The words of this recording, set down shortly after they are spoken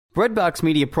Breadbox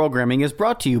Media programming is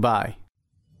brought to you by...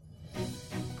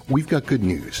 We've got good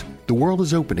news. The world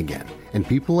is open again, and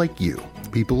people like you,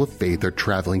 people of faith, are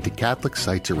traveling to Catholic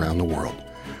sites around the world.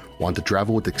 Want to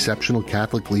travel with exceptional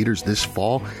Catholic leaders this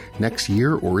fall, next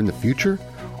year, or in the future?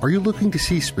 Are you looking to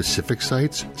see specific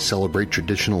sites, celebrate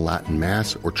traditional Latin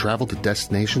Mass, or travel to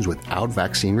destinations without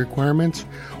vaccine requirements?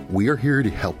 We are here to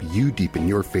help you deepen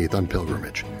your faith on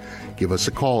pilgrimage. Give us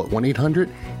a call at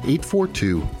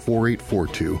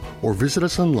 1-800-842-4842 or visit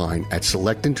us online at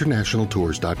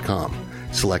selectinternationaltours.com.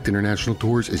 Select International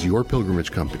Tours is your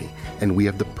pilgrimage company, and we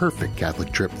have the perfect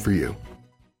Catholic trip for you.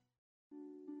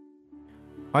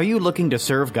 Are you looking to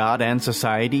serve God and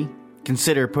society?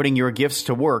 Consider putting your gifts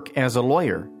to work as a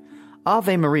lawyer.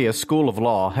 Ave Maria School of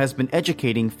Law has been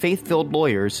educating faith-filled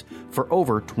lawyers for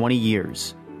over 20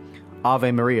 years.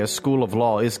 Ave Maria School of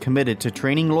Law is committed to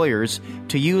training lawyers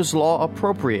to use law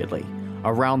appropriately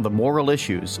around the moral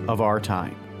issues of our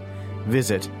time.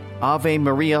 Visit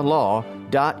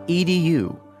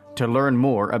avemarialaw.edu to learn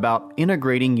more about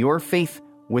integrating your faith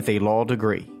with a law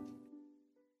degree.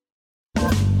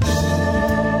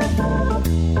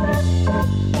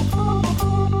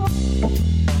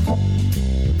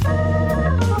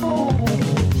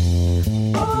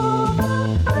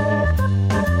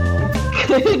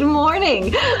 Good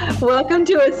morning. Welcome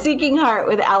to A Seeking Heart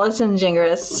with Allison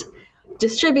Gingras,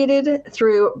 distributed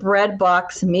through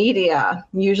Breadbox Media.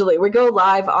 Usually we go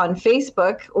live on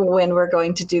Facebook when we're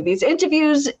going to do these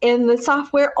interviews, and the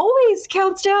software always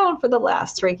counts down for the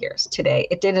last 3 years. Today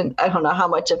it didn't. I don't know how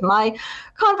much of my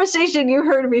conversation you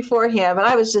heard beforehand, but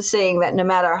I was just saying that no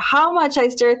matter how much I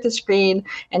stare at the screen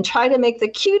and try to make the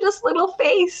cutest little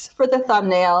face for the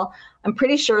thumbnail, I'm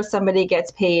pretty sure somebody gets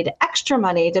paid extra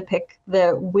money to pick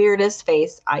the weirdest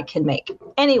face I can make.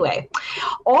 Anyway,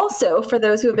 also for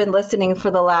those who have been listening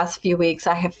for the last few weeks,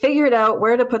 I have figured out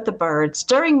where to put the birds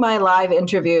during my live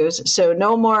interviews, so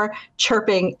no more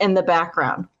chirping in the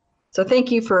background. So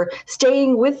thank you for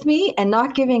staying with me and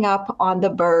not giving up on the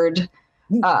bird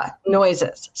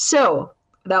noises. So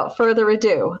without further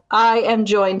ado, I am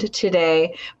joined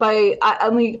today by,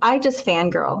 I just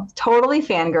totally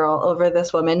fangirl over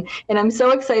this woman, and I'm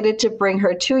so excited to bring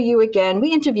her to you again.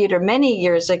 We interviewed her many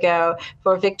years ago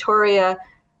for Victorious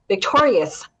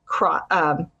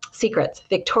Secrets.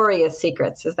 Victorious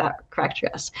Secrets, is that correct?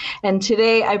 Yes. And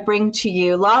today I bring to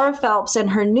you Laura Phelps and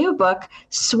her new book,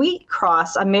 Sweet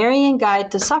Cross, A Marian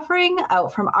Guide to Suffering,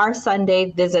 out from Our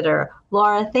Sunday Visitor.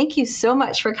 Laura, thank you so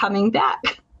much for coming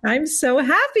back. I'm so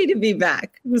happy to be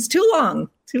back. It was too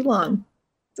long. It's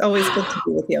always good to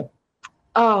be with you.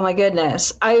 Oh my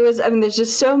goodness. There's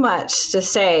just so much to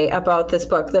say about this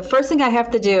book. The first thing I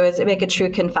have to do is make a true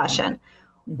confession.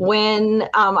 When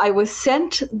I was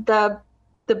sent the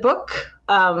book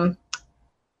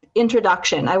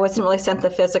introduction, I wasn't really sent the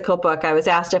physical book. I was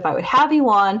asked if I would have you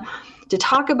on to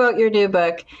talk about your new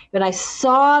book. And I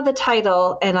saw the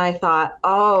title and I thought,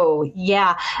 oh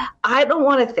yeah, I don't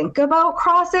want to think about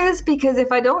crosses, because if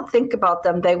I don't think about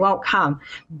them, they won't come.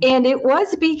 And it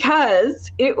was because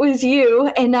it was you,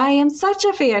 and I am such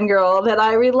a fangirl that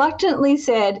I reluctantly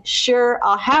said, sure,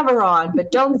 I'll have her on,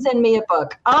 but don't send me a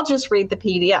book. I'll just read the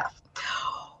PDF.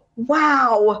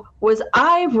 Wow, was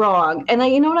I wrong? And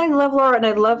you know what I love, Laura, and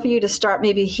I'd love for you to start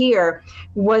maybe here,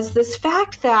 was this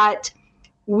fact that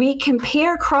we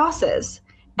compare crosses,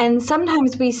 and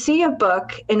sometimes we see a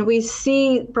book and we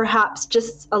see perhaps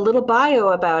just a little bio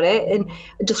about it and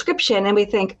a description, and we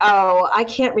think, oh, I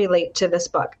can't relate to this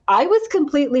book. I was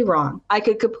completely wrong. I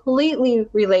could completely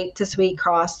relate to Sweet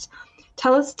Cross.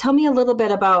 Tell me a little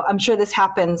bit about, I'm sure this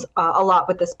happens a lot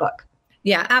with this book.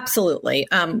 Yeah, absolutely.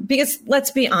 Because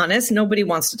let's be honest, nobody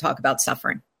wants to talk about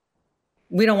suffering.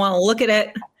 We don't want to look at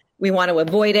it. We want to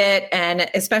avoid it. And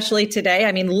especially today,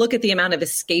 I mean, look at the amount of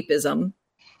escapism.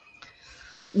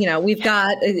 You know, we've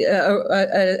got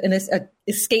an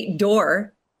escape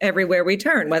door everywhere we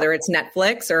turn, whether it's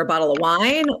Netflix or a bottle of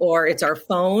wine, or it's our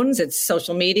phones, it's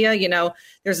social media. You know,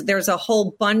 there's a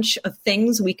whole bunch of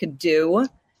things we could do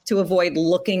to avoid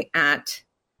looking at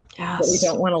what we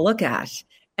don't want to look at.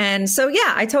 And so,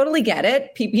 yeah, I totally get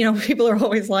it. People are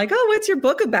always like, oh, what's your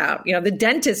book about? You know, the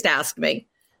dentist asked me.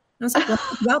 I was like, well,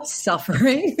 it's about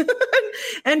suffering.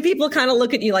 And people kind of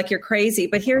look at you like you're crazy.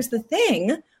 But here's the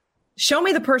thing. Show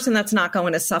me the person that's not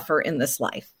going to suffer in this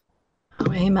life.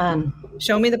 Oh, amen.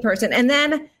 Show me the person. And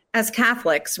then as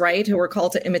Catholics, right, who are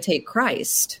called to imitate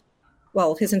Christ,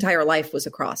 well, his entire life was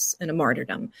a cross and a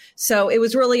martyrdom. So it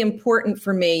was really important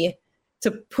for me to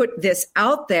put this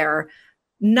out there.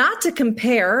 not to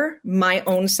compare my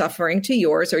own suffering to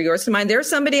yours or yours to mine. There's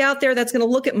somebody out there that's going to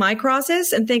look at my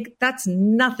crosses and think that's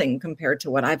nothing compared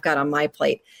to what I've got on my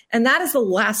plate. And that is the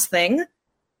last thing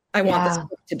I want this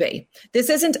book to be. This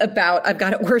isn't about, I've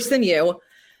got it worse than you.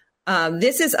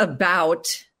 This is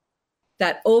about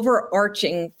that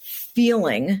overarching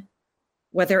feeling,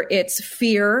 whether it's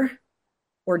fear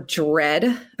or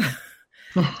dread,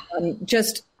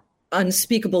 just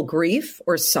unspeakable grief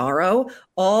or sorrow,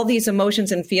 all these emotions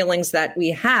and feelings that we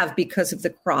have because of the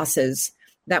crosses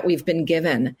that we've been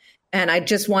given. And I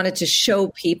just wanted to show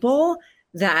people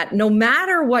that no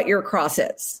matter what your cross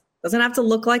is, doesn't have to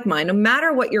look like mine, no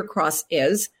matter what your cross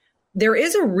is, there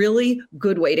is a really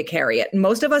good way to carry it. And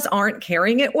most of us aren't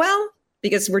carrying it well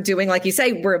because we're doing, like you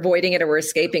say, we're avoiding it or we're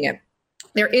escaping it.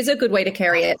 There is a good way to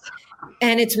carry it.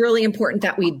 And it's really important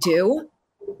that we do,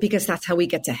 because that's how we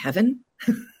get to heaven.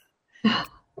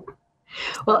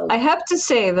 Well, I have to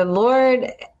say the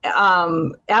Lord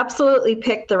absolutely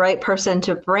picked the right person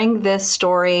to bring this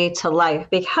story to life,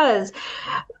 because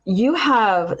you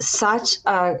have such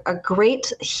a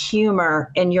great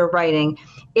humor in your writing.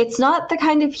 It's not the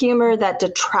kind of humor that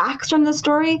detracts from the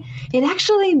story. It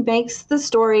actually makes the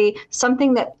story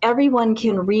something that everyone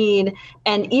can read.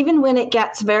 And even when it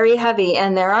gets very heavy,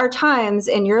 and there are times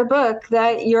in your book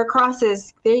that your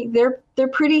crosses, they're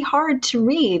pretty hard to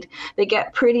read. They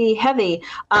get pretty heavy.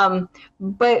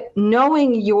 But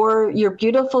knowing your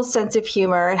beautiful sense of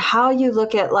humor and how you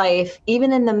look at life,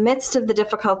 even in the midst of the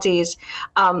difficulties,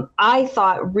 I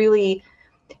thought really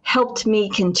helped me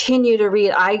continue to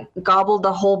read. I gobbled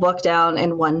the whole book down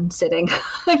in one sitting.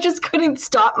 I just couldn't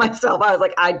stop myself. I was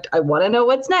like, I want to know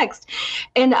what's next.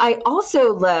 And I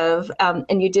also love,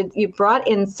 and you brought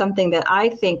in something that I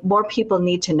think more people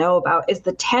need to know about, is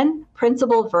the 10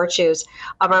 principal virtues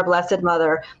of our Blessed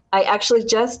Mother. I actually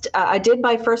I did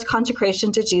my first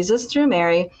consecration to Jesus through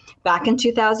Mary back in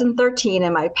 2013,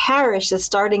 and my parish is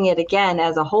starting it again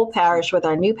as a whole parish with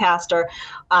our new pastor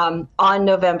on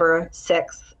November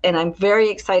 6th. And I'm very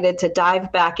excited to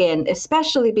dive back in,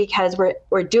 especially because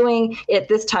we're doing it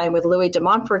this time with Louis de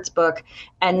Montfort's book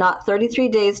and not 33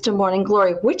 Days to Morning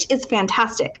Glory, which is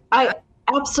fantastic. I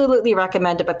absolutely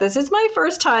recommend it, but this is my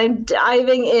first time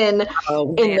diving in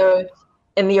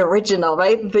in the original,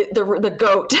 right? The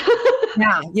goat.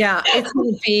 Yeah, it's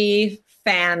going to be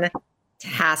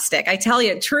fantastic. I tell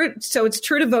you, so it's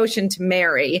true devotion to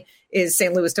Mary is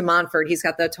St. Louis de Montfort. He's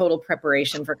got the total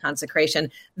preparation for consecration.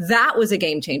 That was a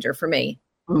game changer for me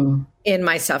in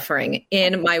my suffering,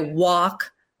 in my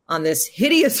walk on this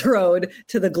hideous road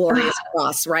to the glorious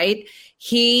cross, right?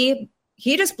 He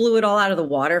just blew it all out of the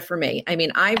water for me. I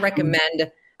mean, I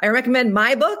recommend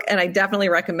my book, and I definitely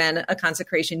recommend a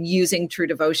consecration using true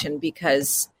devotion,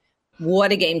 because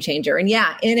what a game changer. And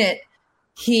yeah, in it,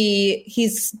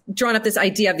 he's drawn up this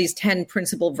idea of these 10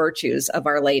 principal virtues of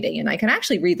Our Lady. And I can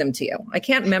actually read them to you. I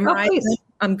can't memorize them.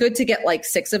 I'm good to get like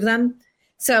 6 of them.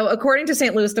 So according to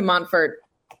St. Louis de Montfort,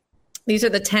 these are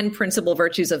the 10 principal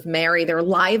virtues of Mary. They're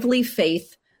lively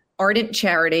faith, ardent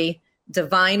charity,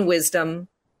 divine wisdom,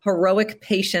 heroic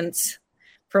patience,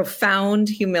 profound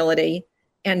humility,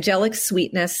 angelic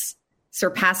sweetness,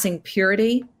 surpassing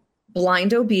purity,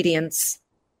 blind obedience,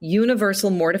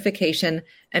 universal mortification,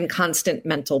 and constant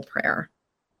mental prayer.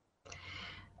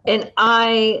 And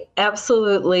I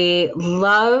absolutely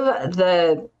love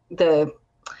the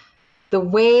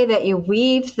way that you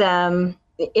weave them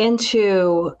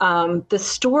into the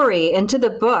story, into the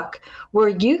book, where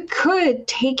you could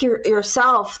take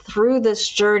yourself through this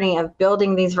journey of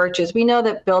building these virtues. We know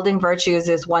that building virtues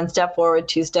is 1 step forward,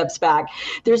 2 steps back.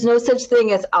 There's no such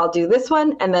thing as I'll do this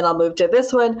one and then I'll move to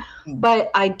this one.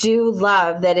 But I do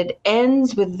love that it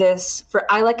ends with this.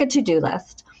 I like a to-do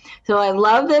list. So I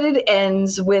love that it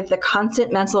ends with the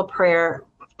constant mental prayer,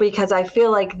 because I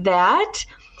feel like that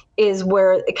is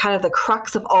where kind of the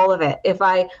crux of all of it. If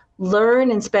I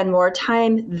learn and spend more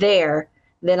time there,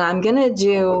 then I'm going to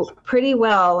do pretty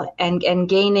well and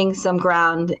gaining some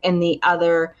ground in the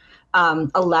other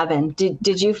 11.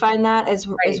 Did you find that as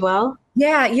well?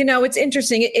 Yeah, it's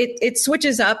interesting. It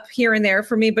switches up here and there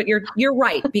for me, but you're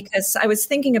right, because I was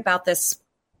thinking about this.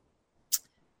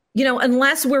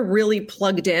 Unless we're really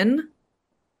plugged in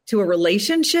to a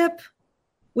relationship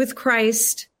with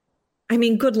Christ, I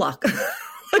mean, good luck.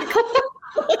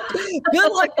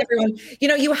 Good luck, everyone.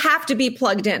 You have to be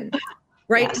plugged in,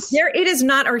 right? Yes. It is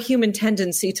not our human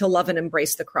tendency to love and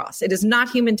embrace the cross. It is not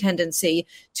human tendency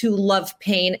to love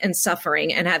pain and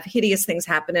suffering and have hideous things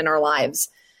happen in our lives.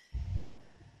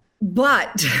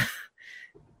 But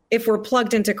if we're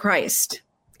plugged into Christ,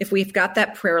 if we've got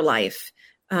that prayer life,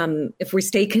 if we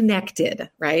stay connected,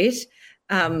 right?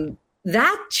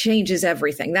 that changes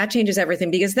everything. That changes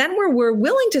everything, because then we're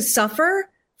willing to suffer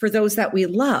for those that we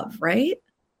love, right?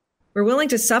 We're willing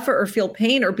to suffer or feel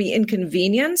pain or be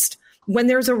inconvenienced when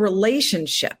there's a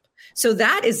relationship. So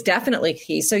that is definitely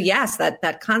key. So yes,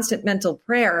 that constant mental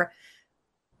prayer,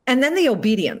 and then the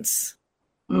obedience.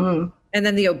 And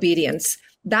then the obedience.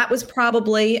 That was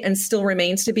probably and still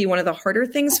remains to be one of the harder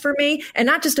things for me. And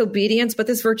not just obedience, but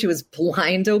this virtue is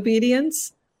blind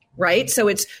obedience, right? So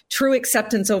it's true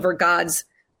acceptance of God's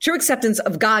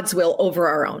will over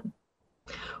our own.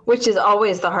 Which is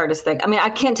always the hardest thing. I mean, I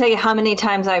can't tell you how many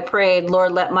times I prayed,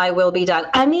 Lord, let my will be done.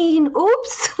 I mean,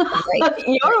 oops, right.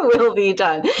 Your will be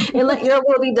done. And let your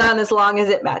will be done as long as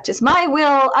it matches my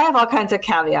will. I have all kinds of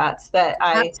caveats that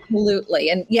Absolutely.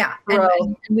 And yeah,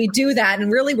 and we do that.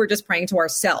 And really, we're just praying to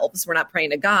ourselves. We're not praying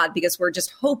to God, because we're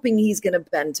just hoping he's going to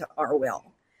bend to our will.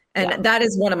 And that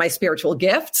is one of my spiritual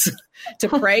gifts, to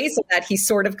pray so that he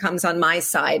sort of comes on my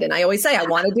side. And I always say, I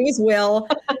want to do his will,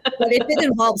 but if it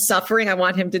involves suffering, I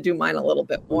want him to do mine a little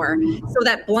bit more. So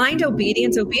that blind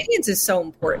obedience is so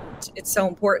important. It's so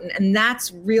important. And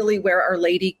that's really where Our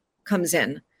Lady comes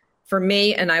in for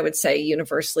me. And I would say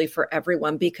universally for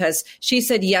everyone, because she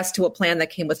said yes to a plan that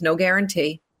came with no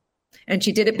guarantee. And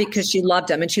she did it because she loved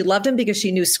him. And she loved him because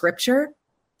she knew scripture.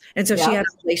 And so she had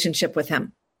a relationship with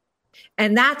him.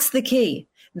 And that's the key.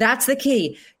 That's the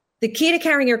key. The key to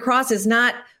carrying your cross is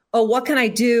not, oh, what can I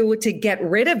do to get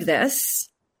rid of this?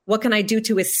 What can I do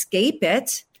to escape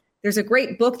it? There's a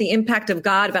great book, The Impact of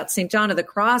God, about St. John of the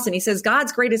Cross. And he says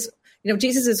God's greatest,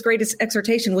 Jesus' greatest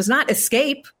exhortation was not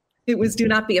escape. It was do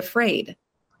not be afraid.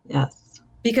 Yes.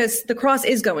 Because the cross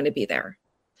is going to be there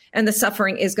and the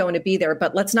suffering is going to be there,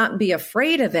 but let's not be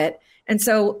afraid of it. And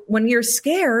so when you're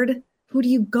scared, who do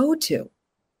you go to? You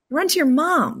run to your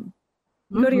mom.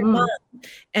 Go to your mom.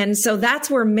 And so that's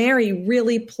where Mary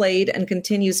really played and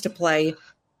continues to play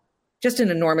just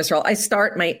an enormous role. I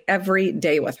start my every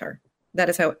day with her. That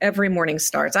is how every morning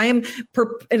starts. I am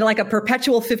in like a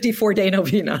perpetual 54-day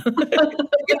novena.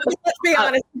 Let's be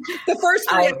honest. The first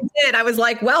three I did, I was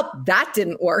like, well, that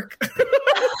didn't work.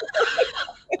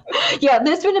 Yeah,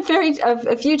 there's been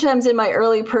a few times in my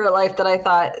early prayer life that I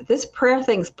thought, this prayer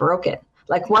thing's broken.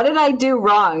 Like, what did I do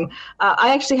wrong?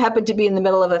 I actually happen to be in the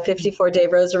middle of a 54-day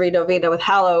rosary novena with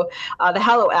Hallow, the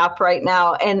Hallow app right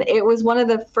now. And it was one of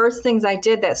the first things I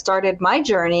did that started my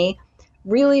journey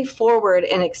really forward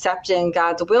in accepting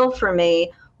God's will for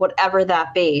me, whatever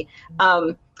that be.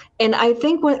 And I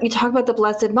think when you talk about the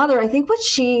Blessed Mother, I think what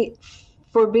she,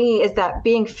 for me, is that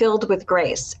being filled with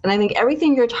grace. And I think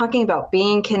everything you're talking about,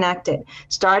 being connected,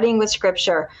 starting with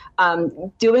scripture,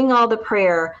 doing all the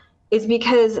prayer, is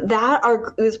because that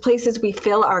are those places we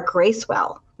fill our grace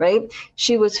well, right?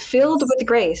 She was filled with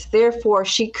grace. Therefore,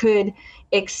 she could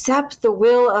accept the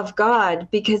will of God,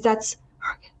 because that's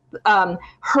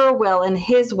her will and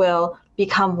his will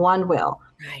become one will.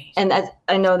 Right. And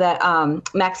I know that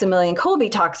Maximilian Kolbe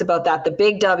talks about that. The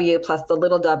big W plus the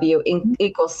little w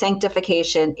equals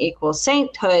sanctification equals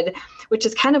sainthood, which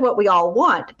is kind of what we all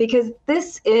want, because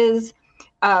this is,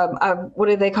 what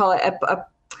do they call it?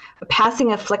 A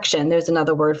passing affliction. There's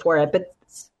another word for it, but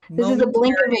this is a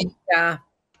blink of an eye. Yeah.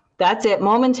 That's it.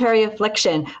 Momentary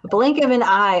affliction, a blink of an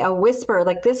eye, a whisper,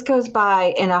 like this goes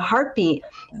by in a heartbeat.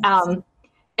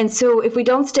 And so if we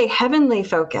don't stay heavenly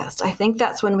focused, I think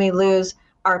that's when we lose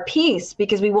our peace,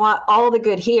 because we want all the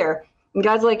good here. And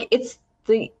God's like, it's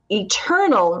the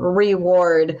eternal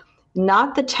reward,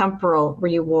 not the temporal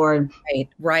reward.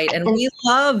 Right. And we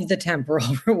love the temporal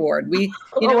reward.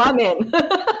 I'm in.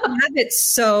 Have it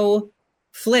so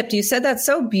flipped. You said that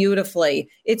so beautifully.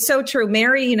 It's so true.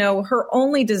 Mary, her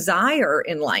only desire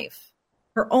in life,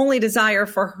 her only desire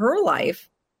for her life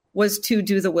was to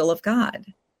do the will of God.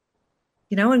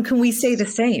 And can we say the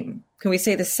same?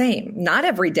 Not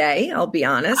every day, I'll be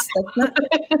honest. That's not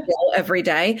every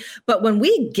day. But when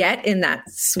we get in that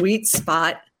sweet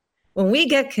spot, when we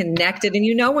get connected,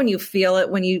 and when you feel it,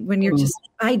 when you're just,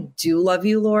 I do love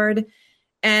you, Lord.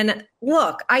 And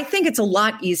look, I think it's a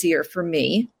lot easier for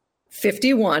me,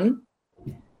 51,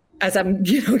 as I'm,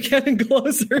 getting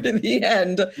closer to the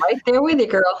end. Right there with you,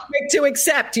 girl. To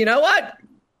accept, what?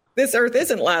 This earth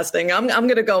isn't lasting. I'm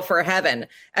going to go for heaven,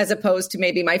 as opposed to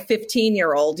maybe my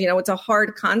 15-year-old. It's a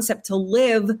hard concept to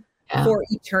live for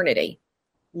eternity.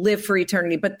 Live for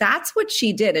eternity. But that's what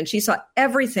she did. And she saw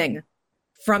everything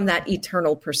from that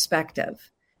eternal perspective.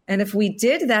 And if we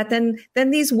did that,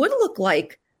 then these would look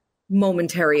like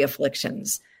momentary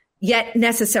afflictions, yet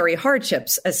necessary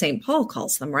hardships, as St. Paul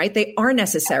calls them, right? They are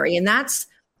necessary. And that's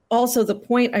also the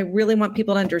point I really want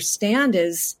people to understand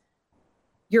is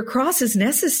your cross is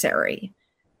necessary.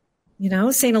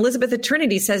 St. Elizabeth of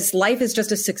Trinity says life is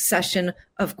just a succession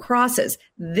of crosses.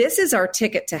 This is our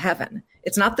ticket to heaven.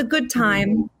 It's not the good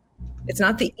time. It's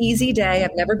not the easy day.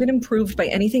 I've never been improved by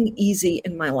anything easy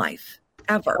in my life,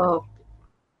 ever. Oh.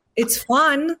 It's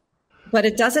fun, but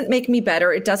it doesn't make me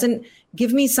better. It doesn't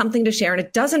give me something to share, and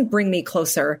it doesn't bring me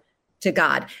closer to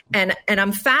God. And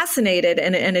I'm fascinated,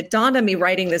 and it dawned on me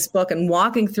writing this book and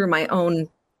walking through my own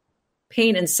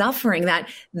pain and suffering that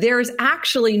there's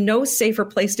actually no safer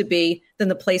place to be than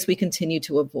the place we continue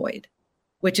to avoid,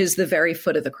 which is the very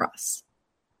foot of the cross.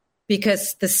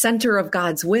 Because the center of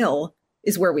God's will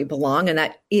is where we belong, and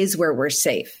that is where we're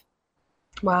safe.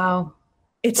 Wow.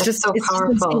 It's That's so just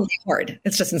powerful. insanely hard.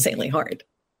 It's just insanely hard.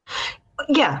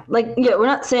 Yeah. We're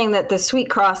not saying that the sweet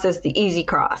cross is the easy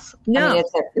cross. No, I mean,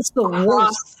 it's the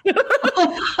worst.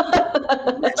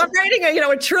 I'm writing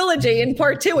a trilogy, and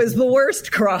part 2 is the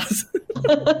worst cross.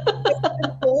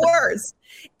 The worst.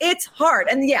 It's hard.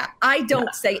 And I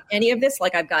don't say any of this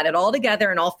like I've got it all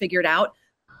together and all figured out,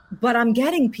 but I'm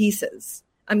getting pieces.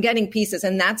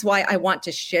 And that's why I want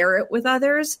to share it with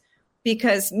others,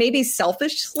 because maybe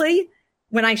selfishly,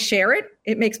 when I share it,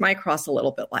 it makes my cross a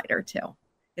little bit lighter too.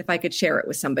 If I could share it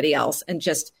with somebody else and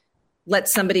just let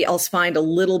somebody else find a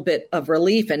little bit of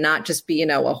relief and not just be,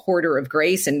 a hoarder of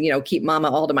grace and, keep mama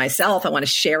all to myself. I want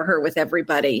to share her with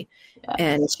everybody. Yes.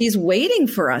 And she's waiting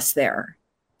for us there.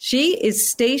 She is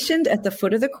stationed at the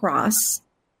foot of the cross,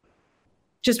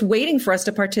 just waiting for us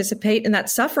to participate in that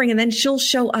suffering. And then she'll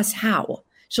show us how.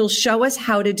 She'll show us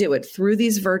how to do it through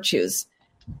these virtues.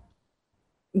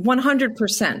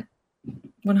 100%.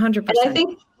 100%.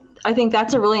 And I think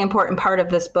that's a really important part of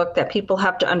this book that people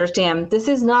have to understand. This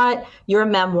is not your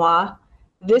memoir.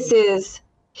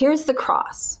 Here's the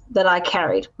cross that I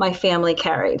carried, my family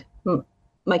carried,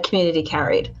 my community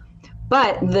carried.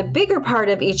 But the bigger part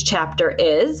of each chapter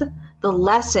is the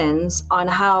lessons on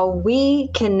how we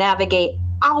can navigate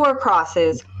our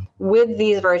crosses with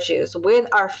these virtues, with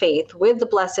our faith, with the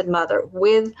Blessed Mother,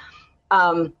 with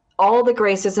all the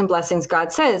graces and blessings.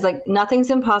 God says, nothing's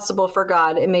impossible for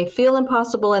God. It may feel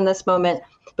impossible in this moment,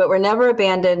 but we're never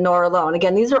abandoned nor alone.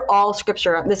 Again, these are all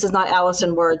scripture. This is not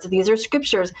Allison words. These are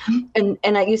scriptures. And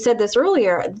you said this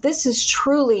earlier, this is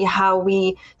truly how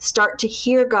we start to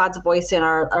hear God's voice in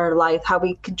our life, how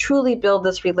we can truly build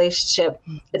this relationship,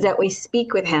 is that we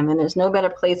speak with him. And there's no better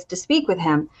place to speak with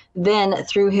him than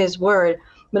through his word.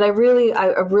 But I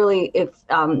really, if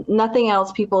nothing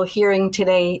else people hearing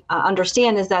today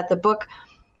understand, is that the book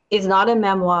is not a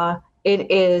memoir. It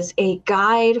is a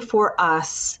guide for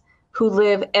us who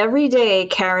live every day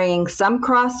carrying some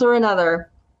cross or another,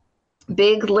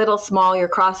 big, little, small. Your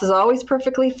cross is always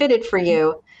perfectly fitted for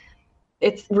you.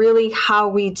 It's really how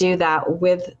we do that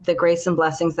with the grace and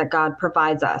blessings that God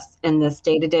provides us in this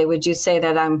day to day. Would you say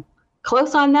that I'm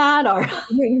close on that, or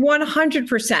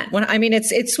 100%?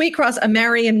 It's Sweet Cross, a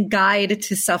Marian guide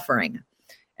to suffering,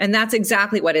 and that's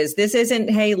exactly what it is. This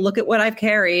isn't, hey, look at what I've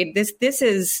carried. This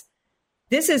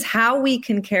is how we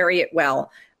can carry it well,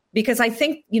 because I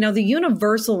think the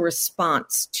universal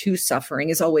response to suffering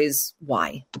is always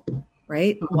why,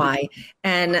 right? Mm-hmm. Why,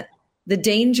 and the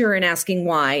danger in asking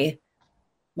why.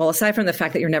 Well, aside from the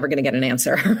fact that you're never going to get an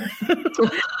answer.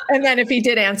 And then if he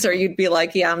did answer, you'd be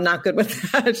like, yeah, I'm not good with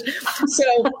that.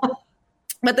 So,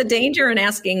 but the danger in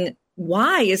asking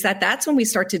why is that that's when we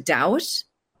start to doubt,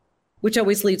 which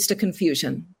always leads to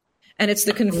confusion. And it's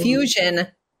the confusion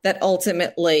that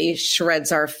ultimately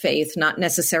shreds our faith, not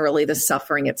necessarily the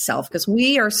suffering itself, because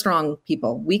we are strong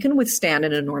people. We can withstand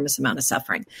an enormous amount of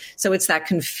suffering. So it's that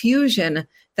confusion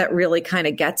that really kind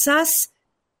of gets us.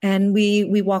 And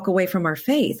we walk away from our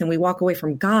faith and we walk away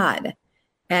from God.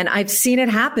 And I've seen it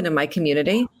happen in my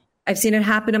community. I've seen it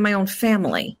happen in my own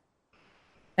family.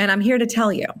 And I'm here to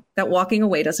tell you that walking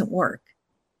away doesn't work.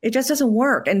 It just doesn't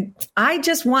work. And I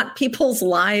just want people's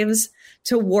lives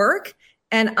to work.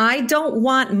 And I don't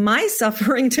want my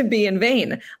suffering to be in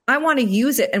vain. I want to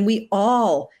use it. And we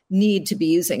all need to be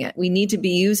using it. We need to be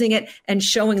using it and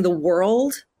showing the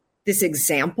world this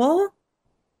example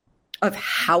of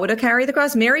how to carry the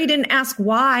cross. Mary didn't ask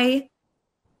why.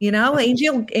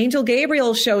 Angel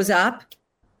Gabriel shows up,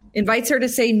 invites her to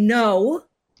say no,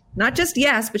 not just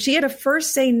yes, but she had to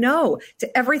first say no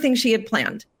to everything she had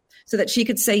planned so that she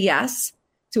could say yes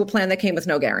to a plan that came with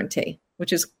no guarantee,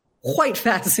 which is quite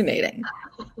fascinating,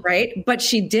 right? But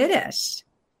she did it.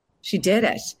 She did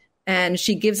it. And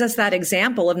she gives us that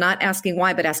example of not asking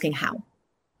why, but asking how.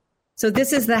 So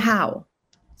this is the how.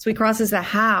 Sweet Cross is the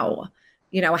how.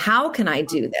 How can I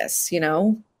do this?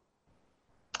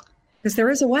 Because there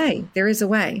is a way. There is a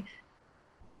way.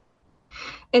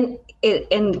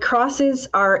 And crosses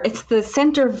it's the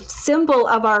center symbol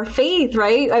of our faith,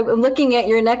 right? I'm looking at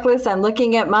your necklace. I'm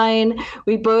looking at mine.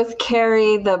 We both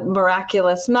carry the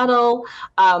miraculous medal.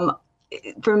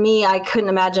 For me, I couldn't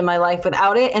imagine my life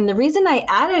without it. And the reason I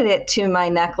added it to my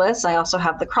necklace, I also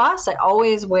have the cross. I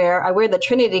wear the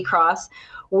Trinity cross,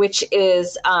 which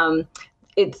is, God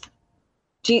is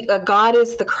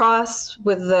the cross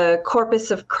with the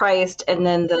corpus of Christ, and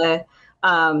then the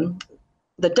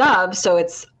dove. So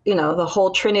it's, the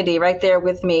whole Trinity right there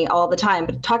with me all the time.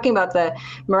 But talking about the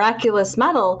miraculous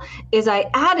medal is I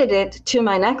added it to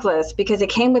my necklace because it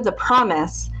came with the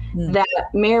promise that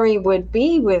Mary would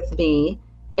be with me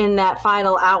in that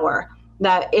final hour.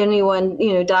 That anyone,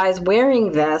 dies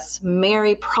wearing this,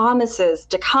 Mary promises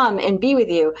to come and be with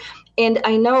you. And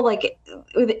I know, like,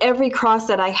 with every cross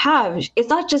that I have, it's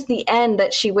not just the end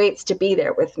that she waits to be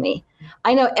there with me.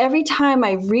 I know every time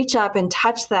I reach up and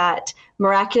touch that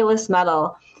miraculous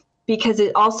medal, because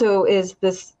it also is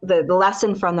the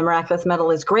lesson from the miraculous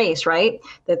medal is grace, right?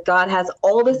 That God has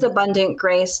all this abundant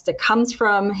grace that comes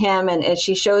from him. And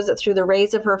she shows it through the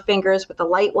rays of her fingers, with the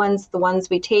light ones, the ones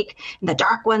we take, and the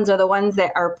dark ones are the ones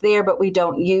that are there, but we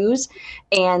don't use.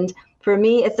 And for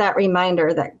me, it's that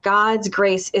reminder that God's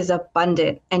grace is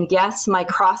abundant. And yes, my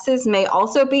crosses may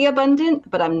also be abundant,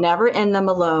 but I'm never in them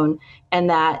alone. And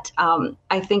that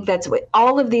I think that's what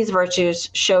all of these virtues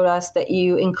showed us that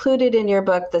you included in your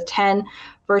book, the 10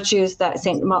 virtues that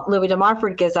St. Louis de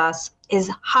Montfort gives us,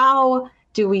 is how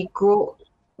do we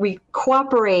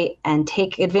cooperate and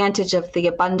take advantage of the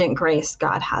abundant grace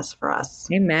God has for us.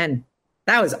 Amen.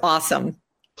 That was awesome.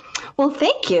 Well,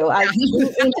 thank you.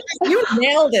 You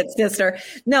nailed it, sister.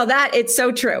 No, it's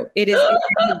so true. It is.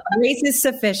 Grace is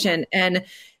sufficient. And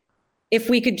if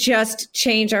we could just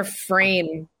change our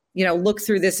frame, look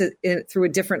through this through a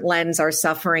different lens, our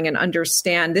suffering, and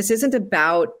understand this isn't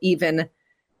about even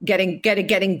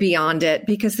getting beyond it,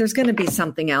 because there's going to be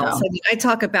something else. No. I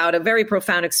talk about a very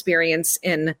profound experience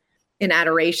in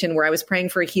adoration where I was praying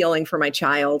for a healing for my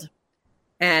child,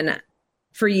 and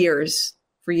for years,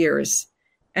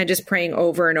 and just praying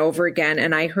over and over again.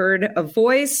 And I heard a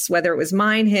voice, whether it was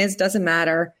mine, his, doesn't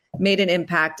matter, made an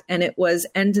impact. And it was,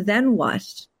 and then what?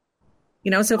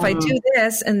 So if I do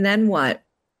this, and then what?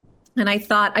 And I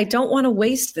thought, I don't want to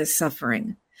waste this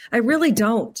suffering. I really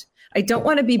don't. I don't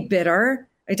want to be bitter.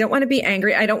 I don't want to be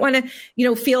angry. I don't want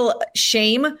to, feel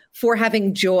shame for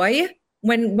having joy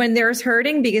when there's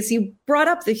hurting, because you brought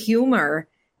up the humor.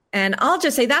 And I'll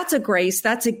just say that's a grace.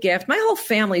 That's a gift. My whole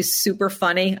family's super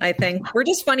funny. I think we're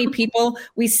just funny people.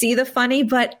 We see the funny,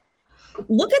 but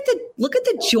look at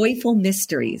the joyful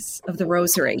mysteries of the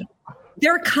Rosary.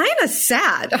 They're kind of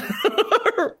sad.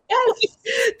 Yes.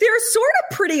 They're sort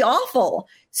of pretty awful.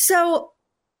 So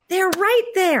they're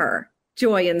right there.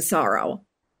 Joy and sorrow,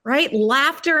 right?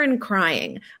 Laughter and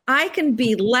crying. I can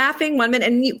be laughing one minute,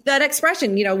 and that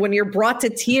expression, when you're brought to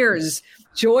tears,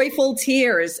 joyful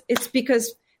tears, it's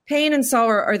because pain and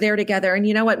sorrow are there together. And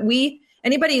you know what?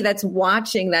 Anybody that's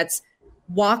watching, that's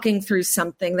walking through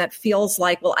something that feels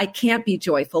like, well, I can't be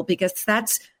joyful because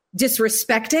that's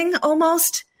disrespecting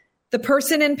almost the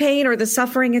person in pain or the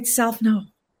suffering itself. No.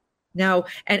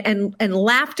 And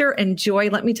laughter and joy,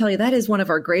 let me tell you, that is one of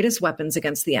our greatest weapons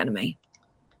against the enemy.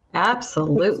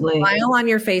 Absolutely. Smile on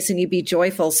your face and you be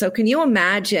joyful. So can you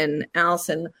imagine,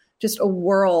 Allison, just a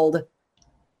world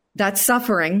that's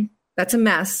suffering, that's a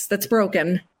mess, that's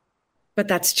broken, but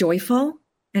that's joyful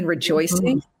and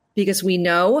rejoicing because we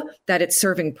know that it's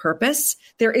serving purpose.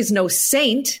 There is no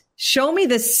saint. Show me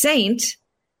the saint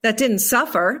that didn't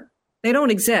suffer. They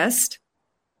don't exist.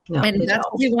 No, and that's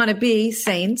what we want to be,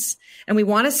 saints. And we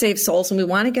want to save souls and we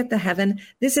want to get to heaven.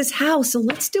 This is how. So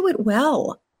let's do it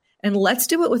well. And let's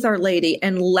do it with Our Lady.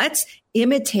 And let's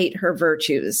imitate her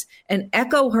virtues and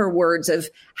echo her words of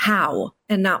how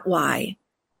and not why.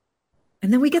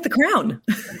 And then we get the crown.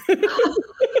 And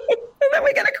then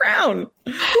we get a crown.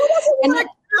 Who doesn't want a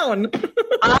crown?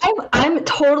 I'm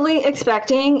totally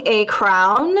expecting a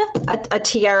crown, a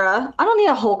tiara. I don't need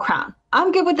a whole crown.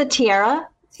 I'm good with the tiara.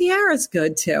 Tiara's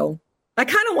good too. I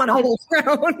kind of want a whole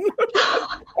crown. I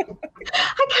kind of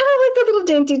like the little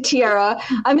dainty tiara.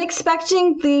 I'm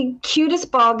expecting the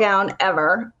cutest ball gown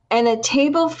ever and a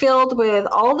table filled with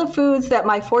all the foods that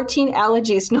my 14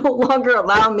 allergies no longer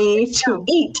allow me to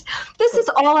eat. This is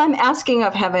all I'm asking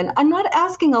of heaven. I'm not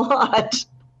asking a lot.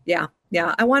 Yeah.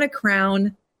 I want a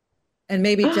crown and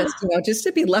maybe just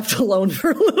to be left alone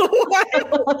for a little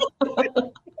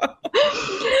while.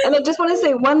 And I just want to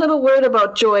say one little word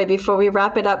about joy before we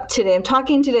wrap it up today. I'm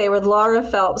talking today with Laura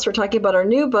Phelps. We're talking about our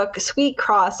new book, Sweet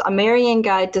Cross, A Marian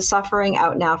Guide to Suffering,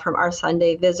 out now from Our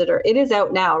Sunday Visitor. It is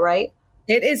out now, right?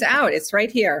 It is out. It's right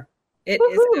here. It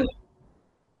Woo-hoo. is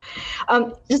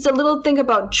out. Just a little thing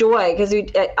about joy, because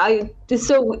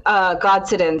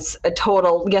Godsidence, a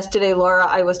total. Yesterday, Laura,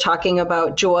 I was talking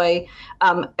about joy.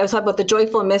 I was talking about the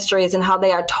joyful mysteries and how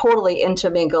they are totally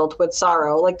intermingled with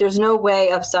sorrow. Like there's no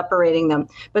way of separating them.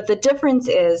 But the difference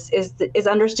is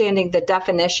understanding the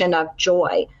definition of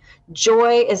joy.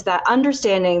 Joy is that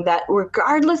understanding that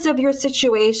regardless of your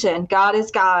situation, God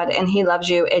is God and he loves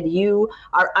you and you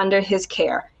are under his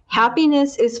care.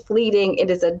 Happiness is fleeting. It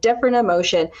is a different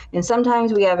emotion. And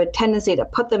sometimes we have a tendency to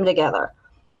put them together.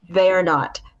 They are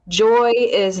not. Joy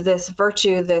is this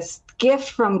virtue, this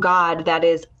gift from God that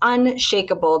is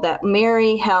unshakable, that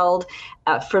Mary held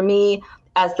for me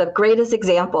as the greatest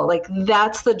example. Like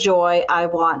that's the joy I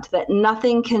want, that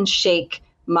nothing can shake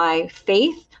my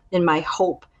faith and my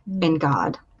hope in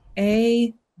God.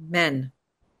 Amen.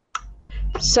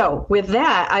 So with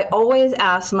that, I always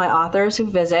ask my authors who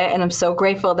visit, and I'm so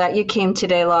grateful that you came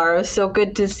today, Laura. It was so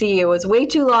good to see you. It was way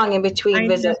too long in between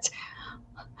visits.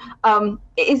 And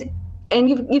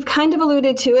you've kind of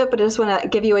alluded to it, but I just want to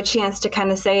give you a chance to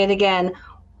kind of say it again.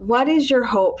 What is your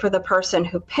hope for the person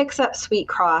who picks up Sweet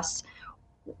Cross?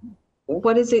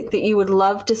 What is it that you would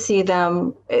love to see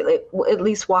them at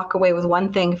least walk away with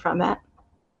one thing from it?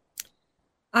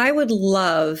 I would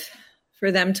love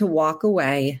for them to walk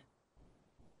away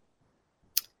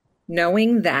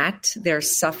knowing that their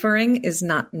suffering is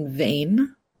not in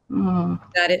vain,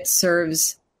 that it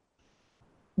serves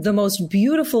the most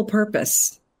beautiful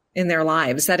purpose in their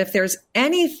lives, that if there's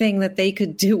anything that they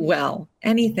could do well,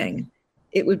 anything,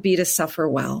 it would be to suffer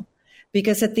well.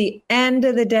 Because at the end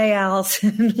of the day,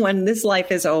 Allison, when this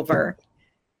life is over,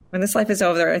 I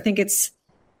think I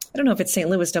don't know if it's St.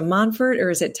 Louis de Montfort or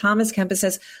is it Thomas Kempis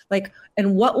says, like,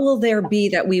 and what will there be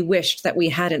that we wished that we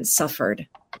hadn't suffered?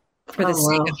 For the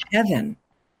sake of heaven.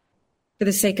 For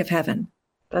the sake of heaven.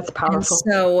 That's powerful.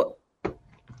 And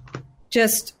so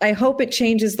I hope it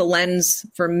changes the lens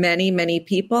for many, many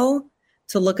people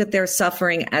to look at their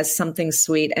suffering as something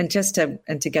sweet and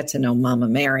to get to know Mama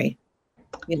Mary.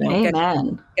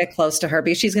 Amen. Get close to her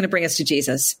because she's going to bring us to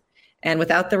Jesus. And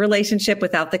without the relationship,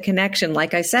 without the connection,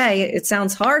 like I say, it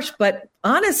sounds harsh, but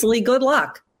honestly, good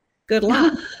luck. Good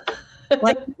luck.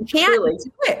 Like we can't do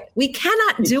it. We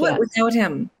cannot do it without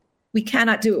him. We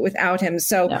cannot do it without him.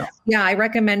 So yeah, I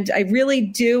really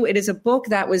do. It is a book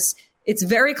it's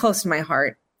very close to my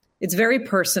heart. It's very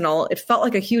personal. It felt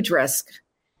like a huge risk.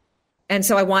 And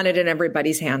so I want it in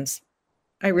everybody's hands.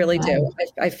 I really do.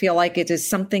 I feel like it is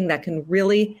something that can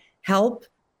really help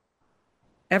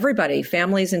everybody,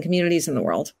 families and communities in the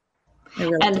world.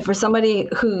 And for somebody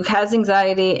who has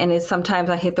anxiety and is sometimes,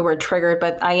 I hate the word triggered,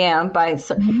 but I am I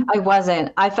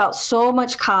wasn't. I felt so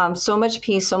much calm, so much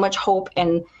peace, so much hope,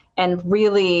 and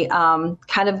really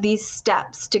kind of these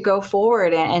steps to go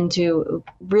forward and to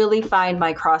really find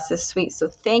my cross is sweet. So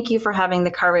thank you for having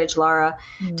the courage, Laura,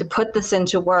 to put this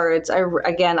into words. I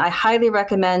highly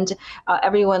recommend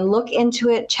everyone look into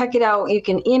it, check it out. You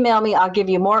can email me. I'll give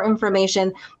you more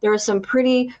information. There are some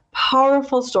pretty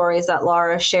powerful stories that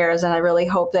Laura shares, and I really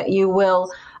hope that you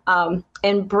will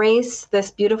embrace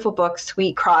this beautiful book,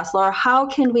 Sweet Cross. Laura, how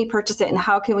can we purchase it and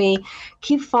how can we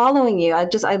keep following you? I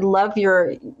love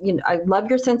your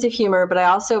sense of humor, but I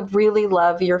also really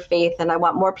love your faith, and I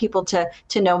want more people to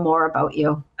know more about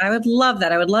you. I would love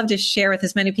that. I would love to share with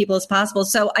as many people as possible.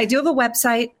 So I do have a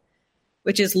website,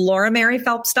 which is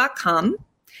lauramaryphelps.com.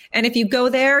 And if you go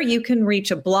there, you can reach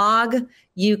a blog.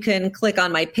 You can click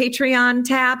on my Patreon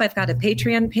tab. I've got a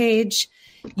Patreon page.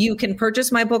 You can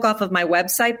purchase my book off of my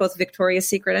website, both Victoria's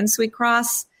Secret and Sweet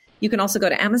Cross. You can also go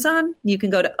to Amazon. You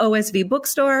can go to OSV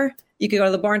Bookstore. You can go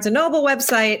to the Barnes & Noble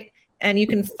website, and you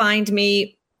can find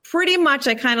me pretty much.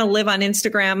 I kind of live on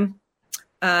Instagram,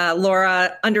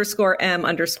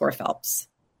 Laura_M_Phelps.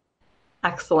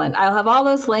 Excellent. I'll have all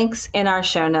those links in our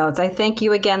show notes. I thank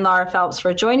you again, Laura Phelps,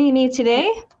 for joining me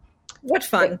today. What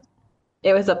fun.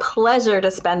 It was a pleasure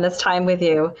to spend this time with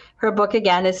you. Her book,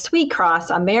 again, is Sweet Cross,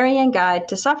 A Marian Guide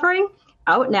to Suffering,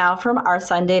 out now from Our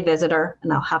Sunday Visitor,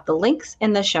 and I'll have the links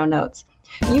in the show notes.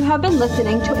 You have been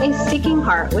listening to A Seeking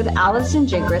Heart with Allison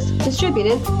Gingras,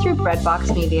 distributed through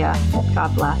Breadbox Media.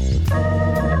 God bless.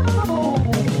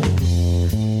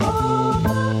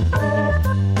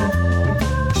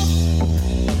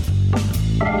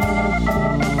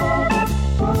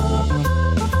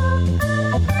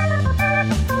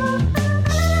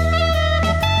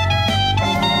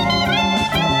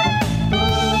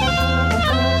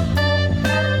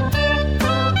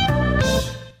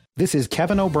 This is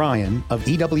Kevin O'Brien of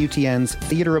EWTN's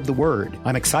Theater of the Word.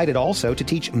 I'm excited also to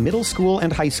teach middle school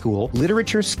and high school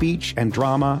literature, speech, and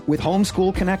drama with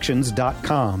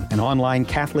homeschoolconnections.com, an online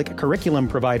Catholic curriculum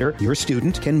provider. Your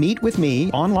student can meet with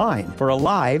me online for a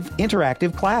live,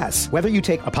 interactive class. Whether you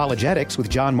take apologetics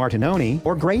with John Martinoni,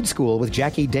 or grade school with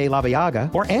Jackie De La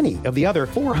Viaga, or any of the other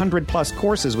 400-plus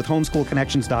courses with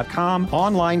homeschoolconnections.com,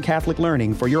 online Catholic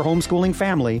learning for your homeschooling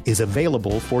family is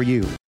available for you.